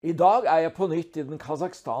I dag er jeg på nytt i den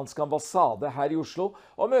kasakhstanske ambassade her i Oslo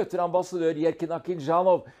og møter ambassadør Yerkin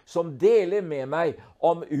Akinjanov, som deler med meg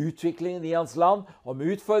om utviklingen i hans land, om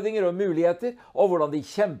utfordringer og muligheter, og hvordan de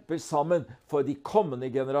kjemper sammen for de kommende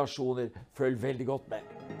generasjoner. Følg veldig godt med.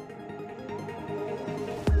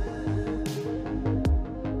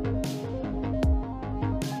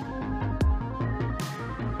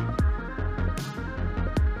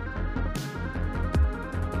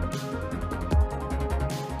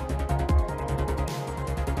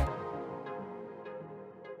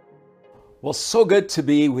 Well, so good to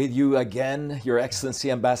be with you again, Your Excellency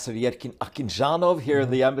Ambassador Yerkin Akinjanov, here at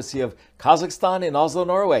the Embassy of Kazakhstan in Oslo,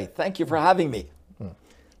 Norway. Thank you for having me.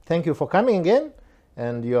 Thank you for coming again,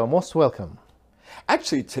 and you are most welcome.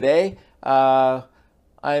 Actually, today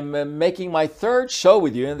I'm making my third show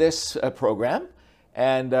with you in this program,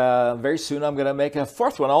 and very soon I'm going to make a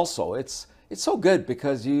fourth one also. It's so good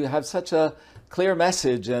because you have such a clear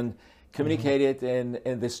message and communicate it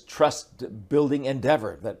in this trust-building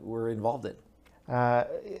endeavor that we're involved in.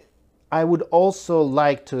 I would also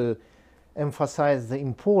like to emphasize the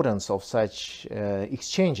importance of such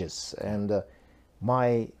exchanges and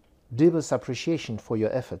my deepest appreciation for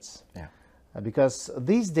your efforts. Yeah. Because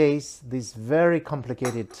these days, this very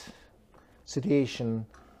complicated situation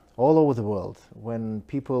all over the world, when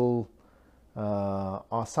people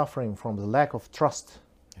are suffering from the lack of trust,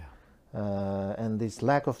 and this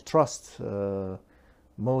lack of trust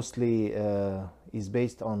mostly is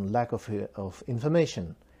based on lack of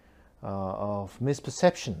information, of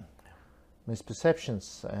misperceptions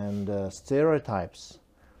and stereotypes,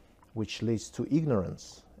 which leads to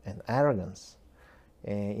ignorance and arrogance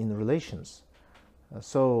in relations.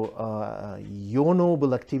 So your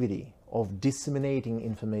noble activity of disseminating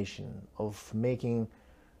information, of making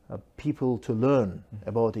people to learn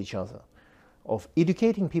about each other, of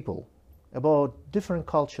educating people about different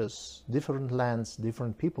cultures, different lands,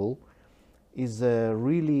 different people, is a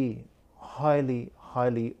really highly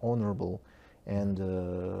honorable and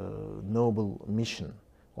noble mission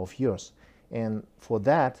of yours. And for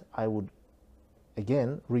that, I would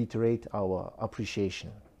again reiterate our appreciation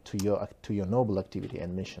to your noble activity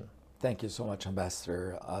and mission. Thank you so much,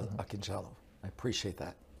 Ambassador Akinjanov. I appreciate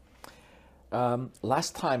that.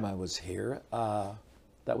 Last time I was here,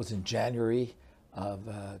 that was in January of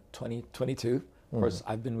 2022. Of course,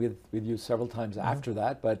 I've been with you several times after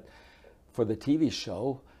that, but for the TV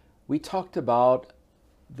show, we talked about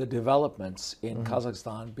the developments in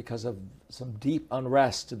Kazakhstan because of some deep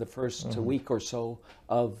unrest in the first week or so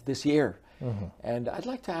of this year. And I'd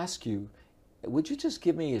like to ask you, would you just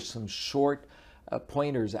give me some short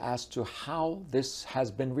pointers as to how this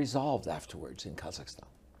has been resolved afterwards in Kazakhstan?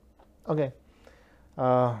 Okay.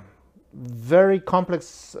 Very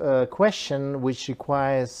complex question, which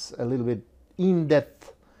requires a little bit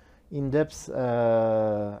in-depth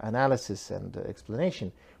analysis and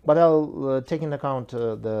explanation. But I'll take into account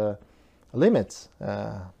the limits,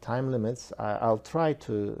 time limits. I'll try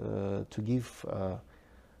to give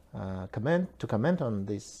comment on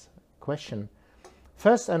this question.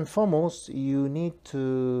 First and foremost, you need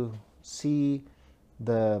to see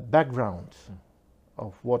the background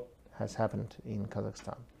of what has happened in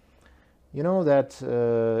Kazakhstan. You know that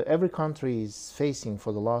every country is facing,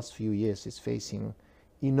 for the last few years, is facing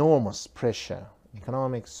enormous pressure,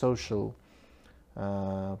 economic, social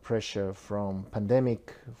pressure from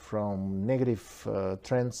pandemic, from negative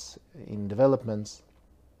trends in developments,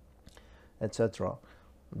 etc.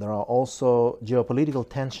 There are also geopolitical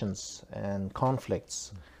tensions and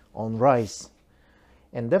conflicts on rise.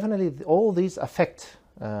 And definitely all these affect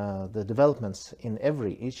the developments in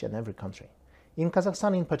each and every country. In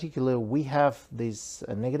Kazakhstan in particular, we have these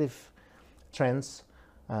negative trends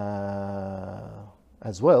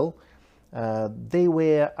as well. They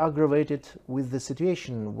were aggravated with the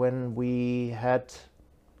situation when we had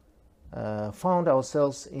found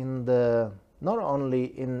ourselves in not only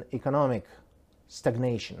in economic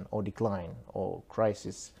stagnation or decline or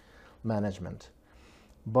crisis management,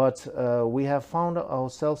 but we have found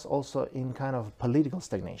ourselves also in kind of political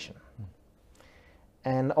stagnation.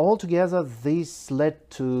 And altogether, this led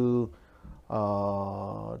to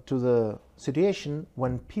the situation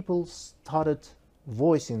when people started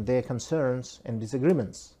voicing their concerns and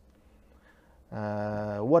disagreements.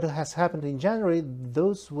 What has happened in January,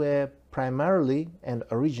 those were primarily and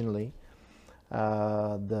originally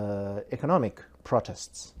the economic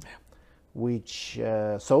protests, which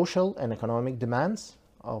social and economic demands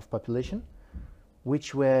of population,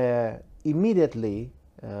 which were immediately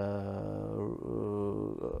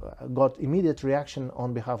got immediate reaction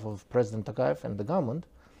on behalf of President Tokayev and the government.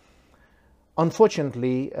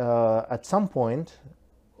 Unfortunately, at some point,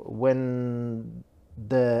 when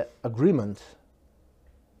the agreement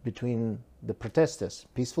between the protesters,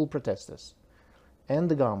 peaceful protesters, and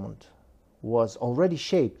the government was already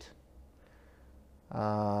shaped,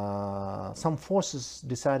 some forces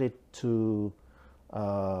decided to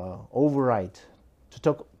override,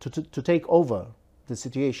 to take over the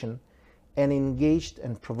situation, and engaged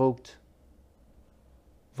and provoked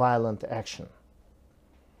violent action.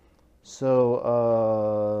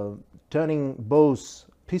 So turning both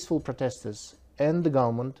peaceful protesters and the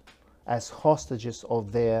government as hostages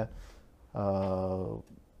of their, I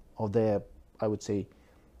would say,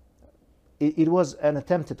 it was an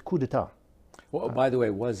attempted coup d'etat. Well, by the way,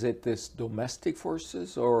 was it this domestic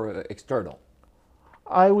forces or external?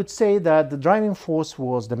 I would say that the driving force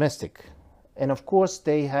was domestic, and of course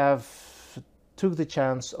they have took the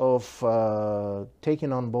chance of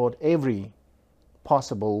taking on board every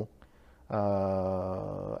possible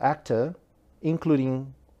actor,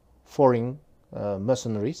 including foreign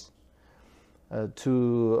mercenaries,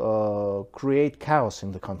 to create chaos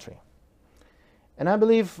in the country. And I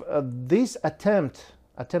believe this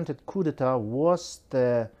attempted coup d'etat was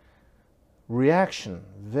the reaction,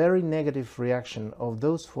 very negative reaction of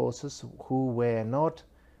those forces who were not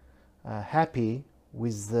happy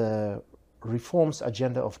with the reforms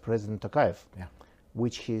agenda of President Tokayev,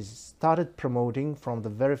 which he started promoting from the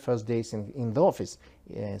very first days in the office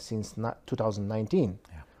since 2019.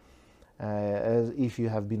 If you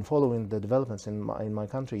have been following the developments in my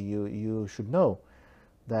country, you should know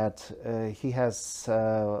that he has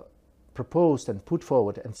proposed and put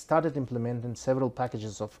forward and started implementing several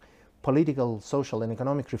packages of political, social, and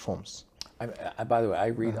economic reforms. By the way, I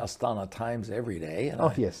read Astana Times every day, and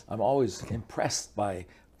I'm always impressed by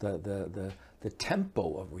the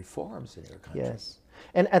tempo of reforms in your country. Yes,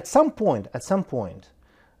 and at some point,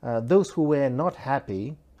 those who were not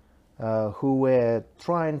happy, who were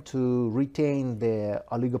trying to retain their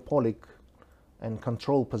oligopolic and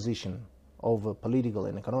control position over political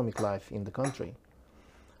and economic life in the country,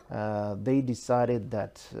 they decided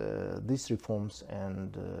that these reforms,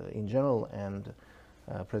 and in general, and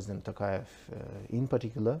President Tokayev in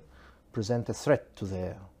particular, present a threat to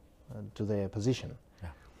their position.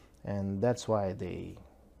 And that's why they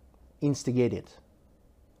instigated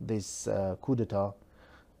this coup d'etat,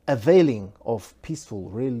 availing of peaceful,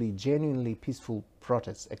 really genuinely peaceful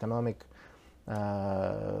protests, economic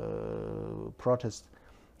protests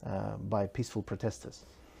by peaceful protesters.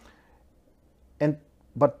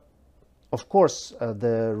 But of course,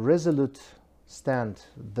 the resolute stand,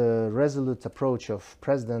 the resolute approach of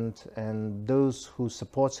President and those who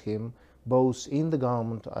support him, both in the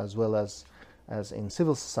government as well as in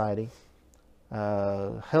civil society,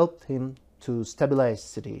 helped him to stabilize the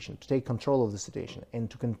situation, to take control of the situation, and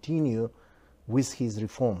to continue with his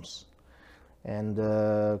reforms. And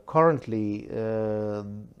currently,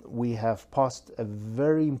 we have passed a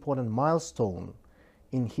very important milestone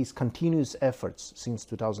in his continuous efforts since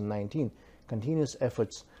 2019, continuous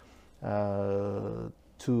efforts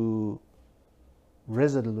to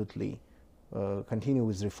resolutely continue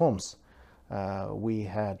with reforms. We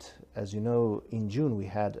had, as you know, in June we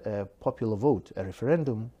had a popular vote, a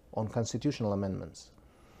referendum on constitutional amendments,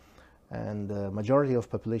 and the majority of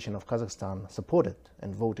population of Kazakhstan supported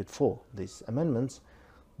and voted for these amendments.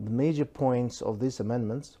 The major points of these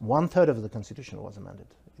amendments, 1/3 of the constitution was amended.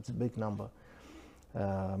 It's a big number.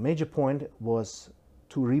 Major point was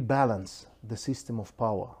to rebalance the system of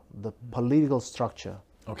power, the political structure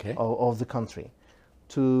of the country,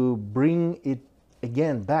 to bring it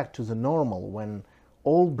again back to the normal when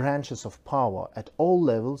all branches of power at all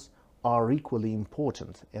levels are equally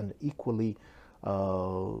important and equally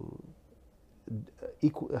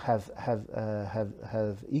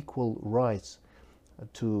have equal rights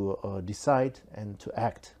to decide and to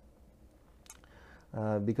act,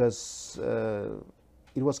 because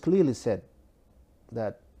it was clearly said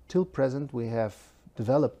that till present we have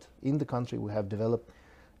developed in the country, we have developed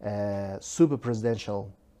a super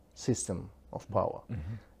presidential system of power,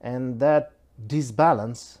 and that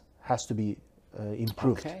disbalance has to be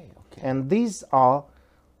improved. And these are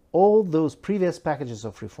all those previous packages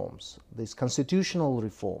of reforms, this constitutional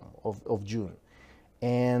reform of June,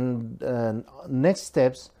 and next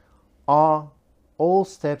steps are all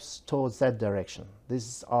steps towards that direction.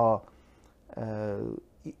 These are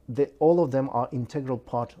all of them are integral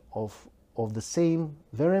part of the same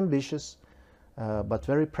very ambitious but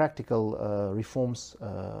very practical reforms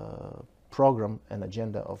program and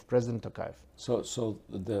agenda of President Tokayev. So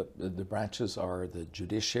the branches are the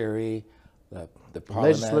judiciary, the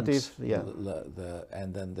parliament, legislative,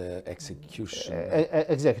 and then the execution.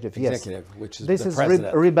 Executive, yes. Executive, which is this the is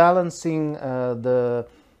president. rebalancing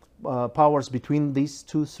powers between these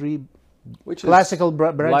two, three Which classical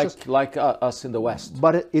is branches. like us in the West.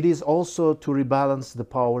 But it is also to rebalance the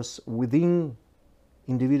powers within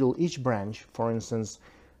individual each branch. For instance,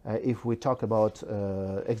 if we talk about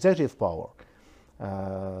executive power,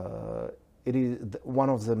 it is one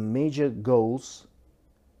of the major goals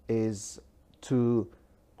is to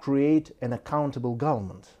create an accountable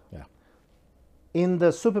government. Yeah. In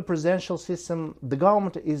the super presidential system, the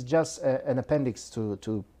government is just an appendix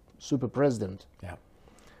to super president. Yeah.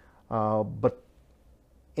 But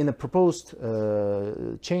in a proposed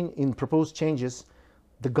changes,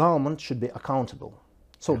 the government should be accountable.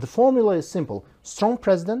 So the formula is simple: strong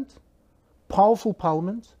president, powerful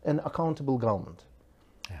parliament, and accountable government.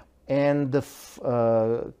 Yeah. And the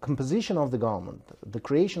composition of the government, the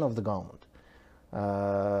creation of the government,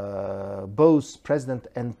 both president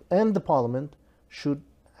and the parliament should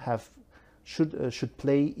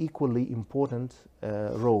play equally important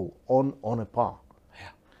role on a par.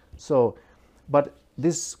 Yeah. So, but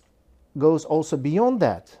this goes also beyond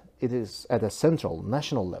that. It is at a central,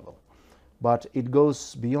 national level. But it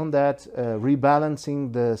goes beyond that,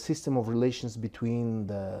 rebalancing the system of relations between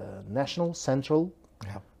the national, central,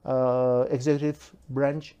 executive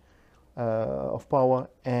branch of power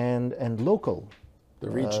and local, The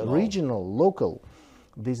regional. regional, local.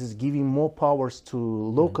 This is giving more powers to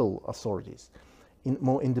local authorities,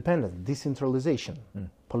 more independent, decentralization,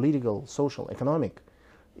 political, social, economic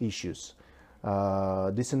issues.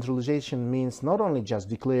 Decentralization means not only just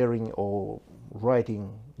declaring or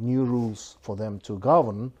writing new rules for them to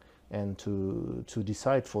govern and to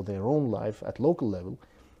decide for their own life at local level,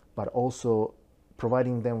 but also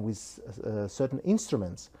providing them with certain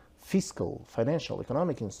instruments, fiscal, financial,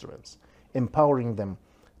 economic instruments, empowering them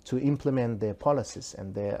to implement their policies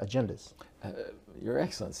and their agendas. Your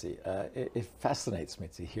Excellency, it fascinates me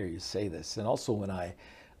to hear you say this, and also when I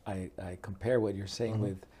compare what you're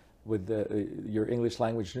saying with your English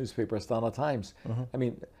language newspaper, Astana Times. I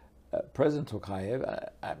mean, President Tokayev,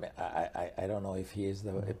 I don't know if he is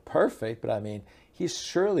perfect, but I mean, he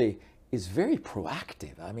surely is very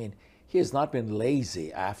proactive. I mean, he has not been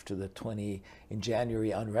lazy after the in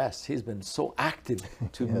January unrest. He's been so active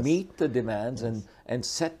to meet the demands and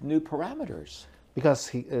set new parameters. Because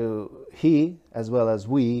he, as well as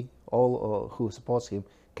we, all who support him,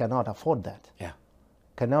 cannot afford that. Yeah.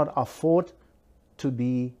 Cannot afford to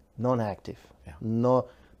be non-active,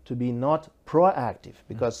 to be not proactive,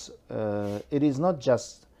 because it is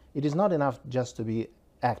not enough just to be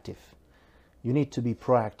active. You need to be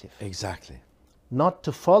proactive. Exactly. Not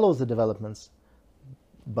to follow the developments,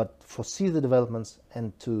 but foresee the developments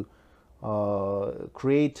and to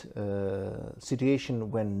create a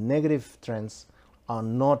situation when negative trends are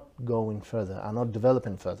not going further, are not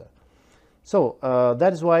developing further. So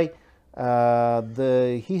that is why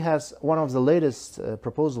he has one of the latest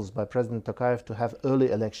proposals by President Tokayev to have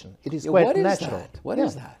early election. It is quite natural. What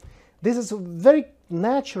is that? This is very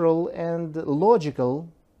natural and logical,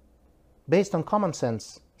 based on common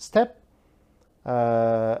sense step,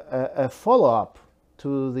 a follow-up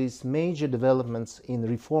to these major developments in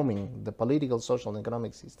reforming the political, social, and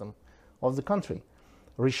economic system of the country.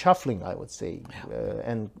 Reshuffling, I would say,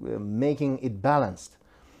 and making it balanced.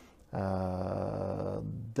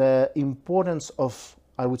 The importance of,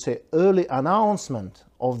 I would say, early announcement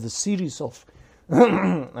of the series of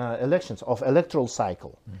elections, of electoral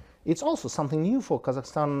cycle. It's also something new for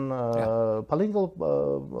Kazakhstan political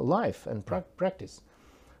life and practice.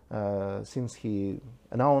 Since he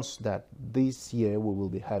announced that this year we will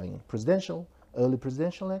be having early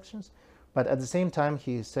presidential elections, but at the same time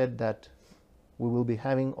he said that we will be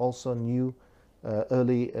having also new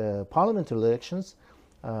early parliamentary elections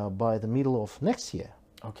by the middle of next year.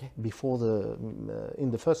 Okay. Before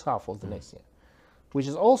in the first half of the next year, which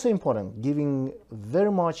is also important, giving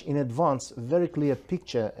very much in advance a very clear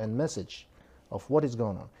picture and message of what is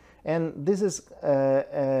going on. And this is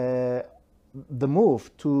the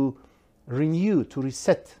move to renew, to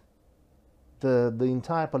reset the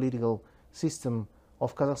entire political system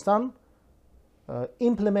of Kazakhstan,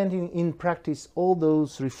 implementing in practice all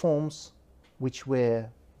those reforms which were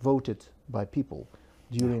voted by people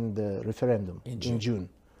during the referendum in June.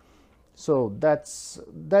 So that's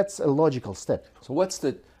a logical step. So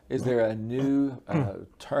is there a new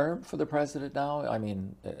term for the president now? I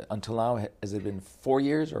mean, until now, has it been 4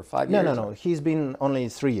 years or 5 years? No. He's been only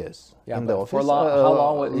 3 years in the office. For how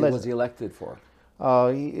long was he elected for?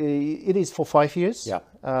 It is for 5 years. Yeah.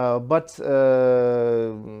 But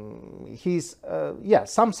he's,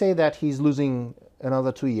 some say that he's losing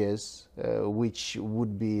another 2 years, which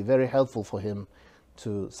would be very helpful for him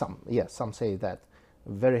to, some say that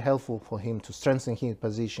very helpful for him to strengthen his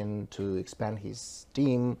position, to expand his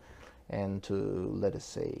team, and to, let us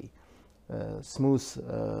say, smooth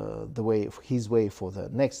the way, his way for the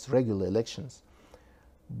next regular elections.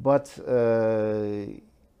 But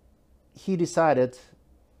he decided,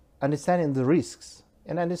 understanding the risks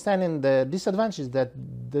and understanding the disadvantages, that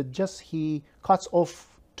just he cuts off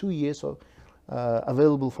 2 years of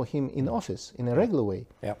available for him in office in a regular way.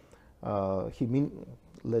 Yeah. He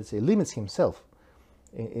let's say, limits himself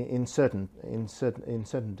in certain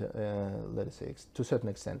let us say, to a certain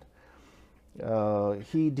extent.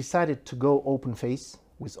 He decided to go open face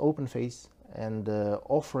and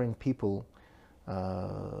offering people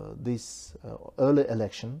this early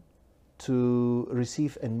election to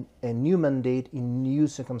receive a new mandate in new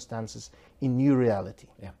circumstances, in new reality.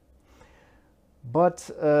 Yeah.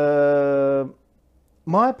 But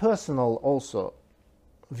my personal also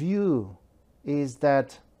view is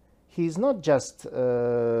that he's not just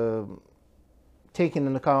taking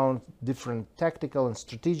into account different tactical and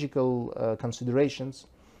strategical considerations,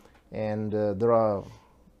 and there are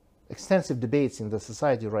extensive debates in the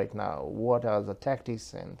society right now. What are the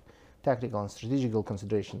tactics and tactical and strategical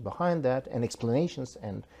considerations behind that, and explanations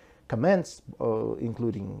and comments,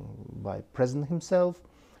 including by President himself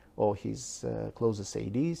or his closest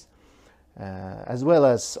aides, as well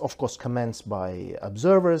as, of course, comments by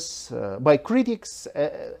observers, by critics,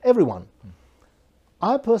 everyone.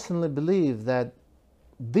 I personally believe that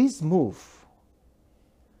this move,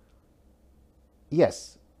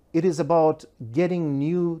 yes, it is about getting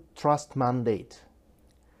new trust mandate,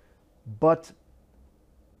 but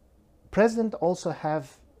President also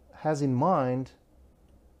has in mind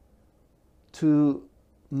to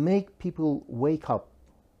make people wake up,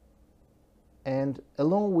 and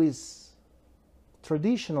along with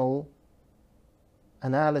traditional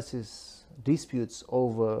analysis, disputes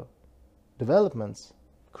over developments,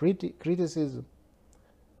 criticism,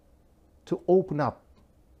 to open up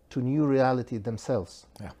to new reality themselves.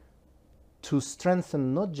 Yeah. To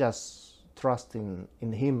strengthen not just trust in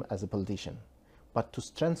him as a politician, but to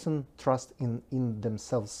strengthen trust in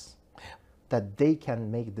themselves, that they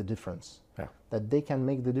can make the difference, that they can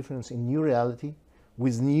make the difference in new reality,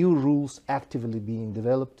 with new rules actively being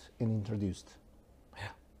developed and introduced.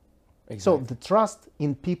 Exactly. So the trust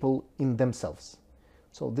in people, in themselves.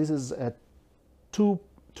 So this is two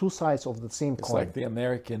sides of the same It's coin. like the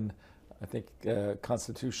American, I think,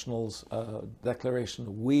 constitutional's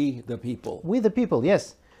declaration, we the people. We the people,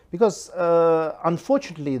 yes. Because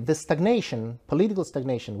unfortunately, the stagnation, political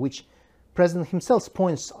stagnation, which President himself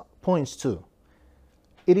points to,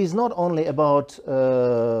 it is not only about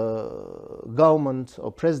government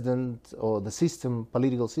or president or the system,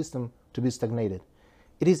 political system, to be stagnated.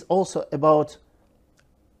 It is also about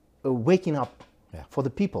waking up for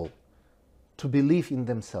the people to believe in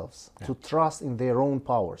themselves, to trust in their own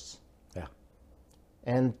powers,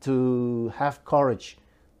 and to have courage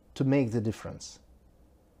to make the difference.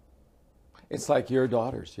 It's like your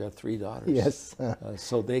daughters. You have 3 daughters. Yes.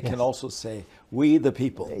 So they can also say, we the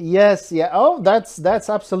people. Yes, yeah. Oh, that's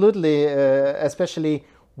absolutely, especially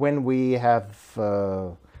when we have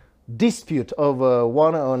dispute over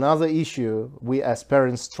one or another issue, we as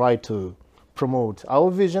parents try to promote our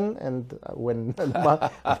vision, and when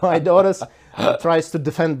my daughters tries to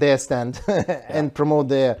defend their stand and promote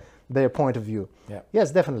their point of view. Yeah.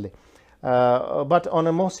 Yes, definitely. But on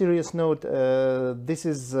a more serious note, this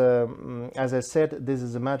is, as I said, this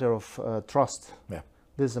is a matter of trust. Yeah.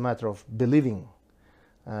 This is a matter of believing,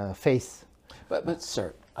 faith. But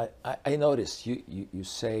sir, I notice you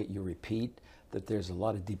say, you repeat that there's a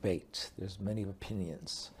lot of debate. There's many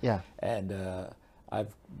opinions. Yeah. And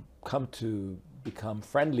I've come to become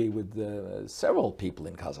friendly with several people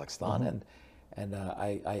in Kazakhstan, and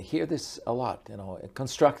I hear this a lot,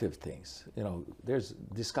 constructive things, there's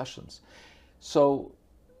discussions. So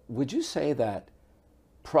would you say that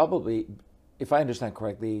probably, if I understand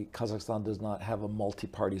correctly, Kazakhstan does not have a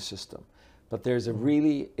multi-party system, but there's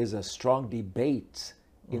really is a strong debate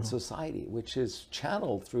in society, which is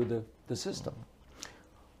channeled through the system?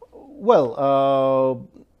 Well,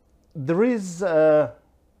 there is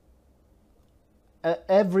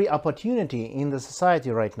every opportunity in the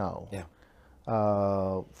society right now. Yeah.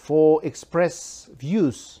 For express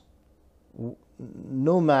views,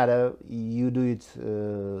 no matter you do it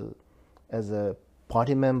as a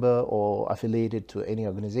party member or affiliated to any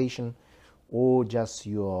organization, or just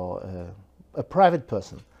you're a private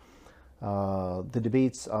person. The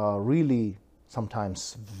debates are really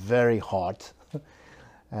sometimes very hot,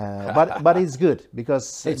 but it's good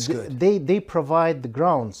because it's good. They provide the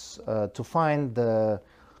grounds to find the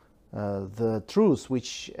the truth,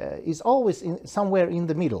 which is always somewhere in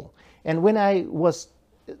the middle. And when I was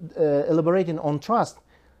elaborating on trust,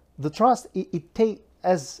 the trust, it takes,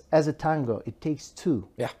 as a tango, it takes two.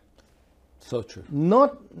 Yeah, so true.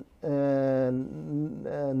 Not none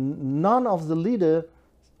of the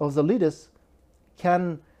leaders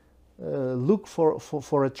can look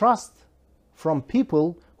for a trust from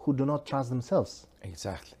people who do not trust themselves.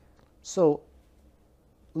 Exactly. So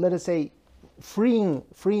let us say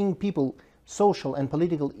freeing people social and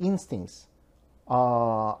political instincts,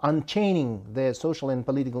 unchaining their social and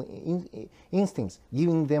political instincts,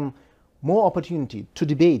 giving them more opportunity to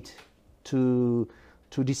debate, to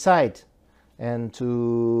decide, and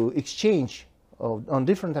to exchange on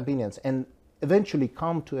different opinions, and eventually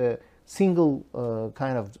come to a single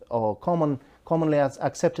kind of or commonly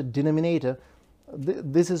accepted denominator.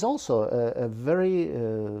 This is also a very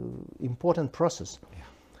important process. Yeah.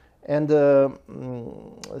 And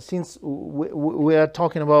since we are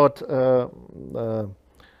talking about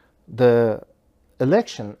the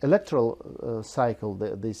electoral cycle,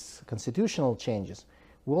 these constitutional changes,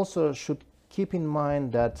 we also should keep in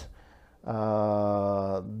mind that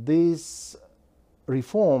these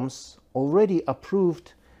reforms already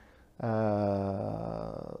approved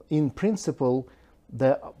in principle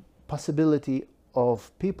the possibility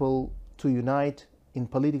of people to unite in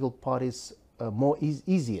political parties more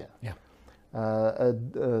easier. Yeah.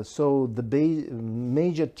 So the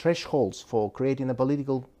major thresholds for creating a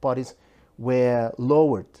political parties were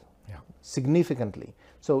lowered significantly.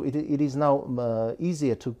 So it is now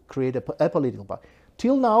easier to create a political party.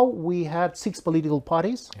 Till now, we had 6 political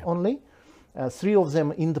parties only, 3 of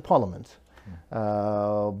them in the parliament.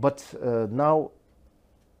 But now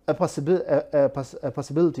a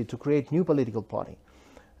possibility to create new political party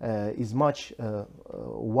is much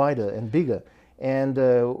wider and bigger. And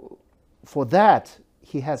for that,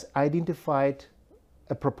 he has identified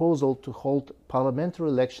a proposal to hold parliamentary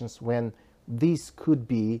elections when this could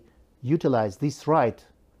be utilized, this right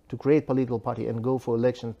to create political party and go for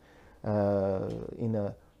election in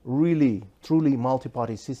a really, truly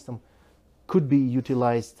multi-party system could be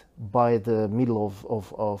utilized by the middle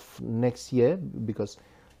of next year, because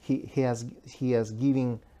he has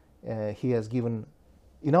given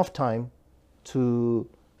enough time to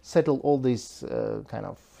settle all these kind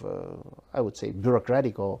of I would say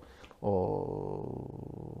bureaucratic or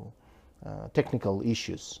technical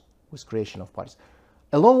issues with creation of parties.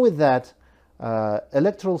 Along with that,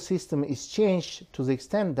 electoral system is changed to the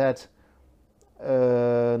extent that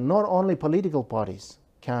not only political parties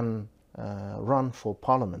can run for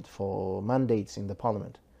parliament, for mandates in the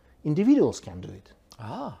parliament. Individuals can do it.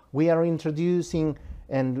 We are introducing,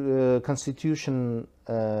 and constitution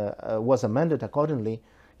was amended accordingly,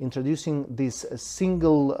 introducing these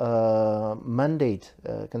single mandate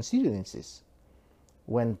constituencies.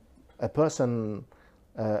 When a person,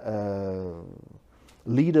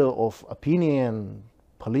 leader of opinion,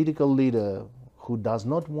 political leader who does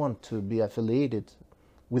not want to be affiliated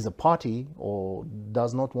with a party or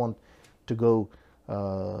does not want to go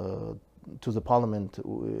to the parliament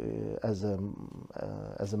as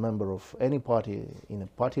a member of any party in a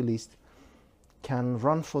party list, can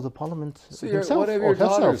run for the parliament himself. One of your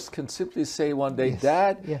daughters can simply say one day, Yes.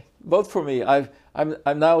 Dad, vote for me. I'm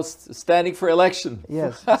now standing for election.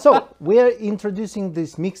 Yes. So we are introducing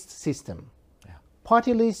this mixed system.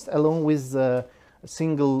 Party list along with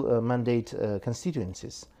single mandate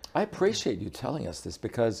constituencies. I appreciate you telling us this,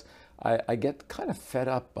 because I get kind of fed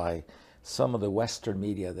up by some of the Western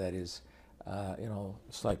media that is,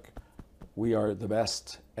 it's like we are the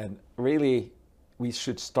best, and really we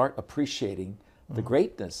should start appreciating the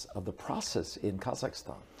greatness of the process in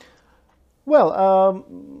Kazakhstan. Well,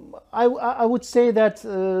 I would say that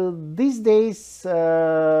these days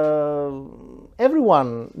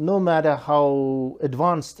everyone, no matter how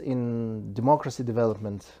advanced in democracy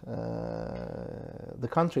development the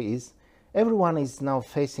country is, everyone is now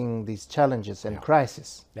facing these challenges and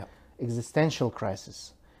crises, existential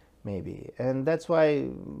crisis maybe. And that's why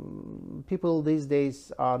people these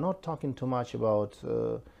days are not talking too much about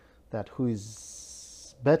that who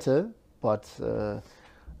is better, but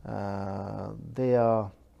they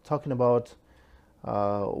are talking about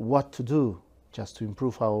what to do just to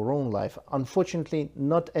improve our own life. Unfortunately,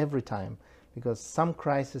 not every time, because some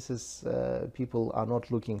crises people are not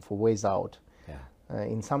looking for ways out.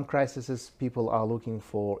 In some crises, people are looking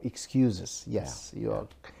for excuses. Yes, you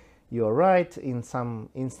are right. In some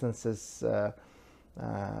instances,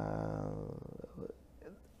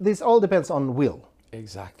 this all depends on will.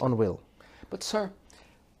 Exactly. On will. But sir,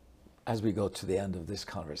 as we go to the end of this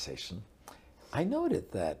conversation, I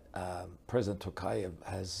noted that President Tokayev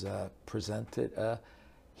has presented a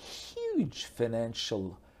huge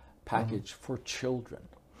financial package for children.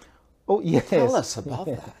 Oh, yes. Tell us about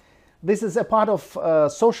that. This is a part of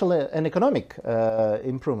social and economic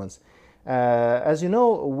improvements. As you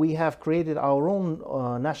know, we have created our own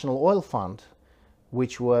national oil fund,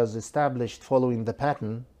 which was established following the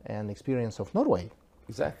pattern and experience of Norway.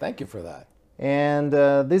 Exactly. Thank you for that. And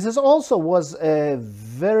this is also was a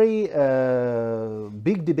very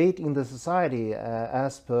big debate in the society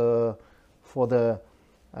as per for the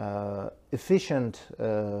efficient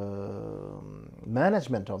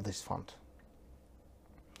management of this fund.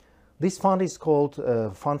 This fund is called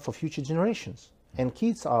Fund for Future Generations, and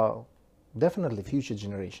kids are definitely future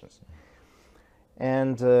generations.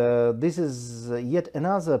 And this is yet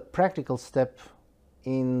another practical step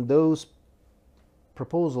in those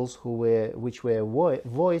proposals which were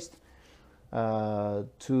voiced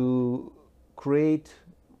to create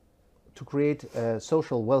a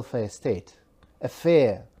social welfare state,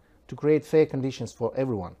 to create fair conditions for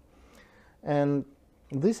everyone. And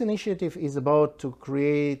this initiative is about to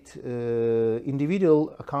create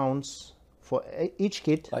individual accounts for each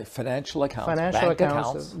kid, like financial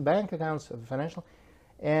accounts, bank accounts, financial,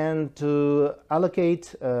 and to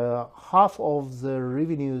allocate half of the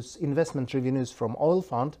revenues, investment revenues from oil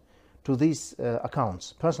fund to these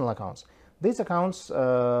accounts, personal accounts. These accounts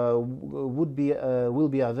will be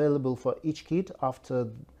available for each kid after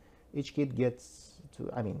each kid gets to,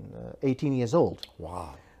 18 years old.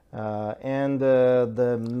 Wow. And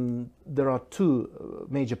there are two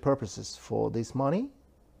major purposes for this money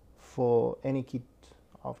for any kid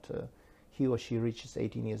after he or she reaches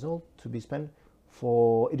 18 years old, to be spent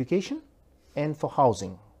for education and for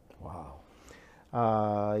housing.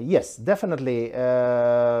 Wow. Yes, definitely.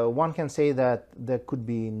 One can say that there could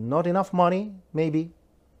be not enough money, maybe,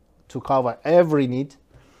 to cover every need.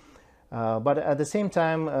 But at the same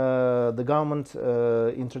time, the government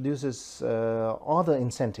introduces other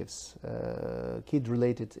incentives,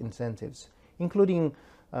 kid-related incentives, including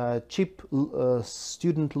cheap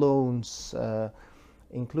student loans,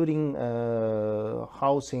 including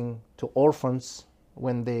housing to orphans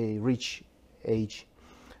when they reach age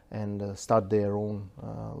and start their own,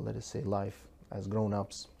 let us say, life as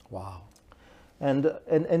grown-ups. Wow. And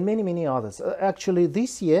many others. Actually,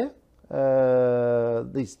 this year,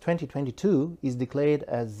 this 2022 is declared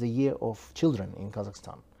as the year of children in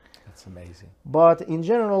Kazakhstan. That's amazing. But in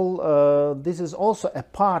general, this is also a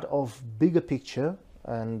part of bigger picture,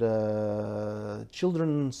 and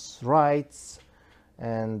children's rights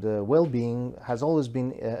and well-being has always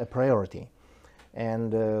been a priority.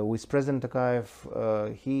 And with President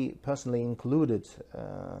Tokayev, he personally included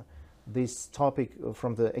this topic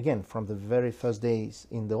from the very first days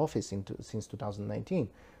in the office since 2019.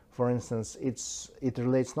 For instance, it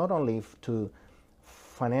relates not only to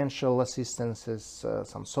financial assistances,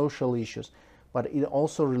 some social issues, but it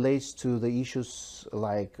also relates to the issues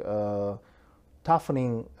like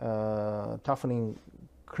toughening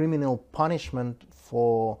criminal punishment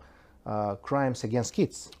for crimes against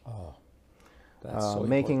kids. Oh, that's so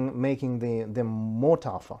making them more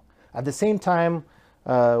tougher. At the same time,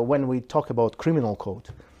 when we talk about criminal code,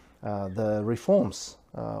 the reforms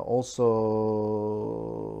also,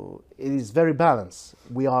 it is very balanced.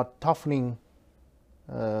 We are toughening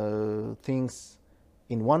things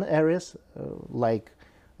in one areas, like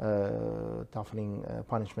toughening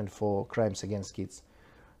punishment for crimes against kids,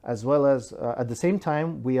 as well as at the same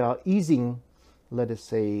time we are easing, let us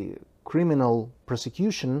say, criminal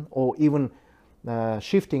prosecution, or even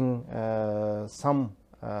shifting some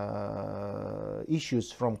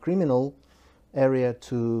issues from criminal area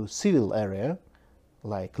to civil area,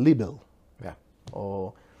 like libel, yeah,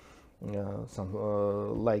 or some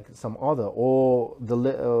other, or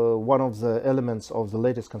one of the elements of the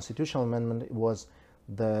latest constitutional amendment was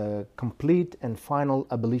the complete and final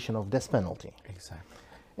abolition of death penalty. Exactly.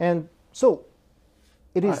 And so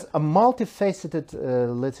it is a multifaceted,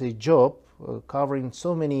 let's say, job covering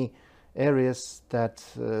so many areas that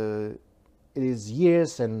it is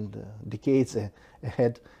years and decades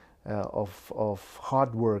ahead of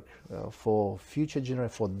hard work for future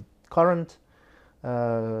generations, for current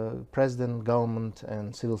president, government,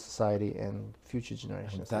 and civil society, and future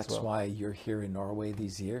generations. And that's as well. why you're here in Norway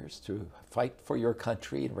these years, to fight for your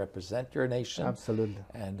country and represent your nation. Absolutely.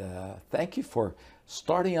 And thank you for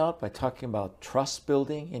starting out by talking about trust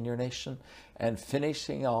building in your nation, and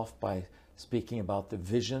finishing off by speaking about the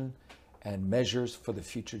vision and measures for the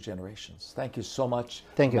future generations. Thank you so much.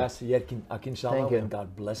 Thank you. Ambassador Yerkin Akinchalov, Thank you. and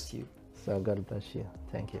God bless you. So God bless you.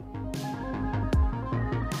 Thank you.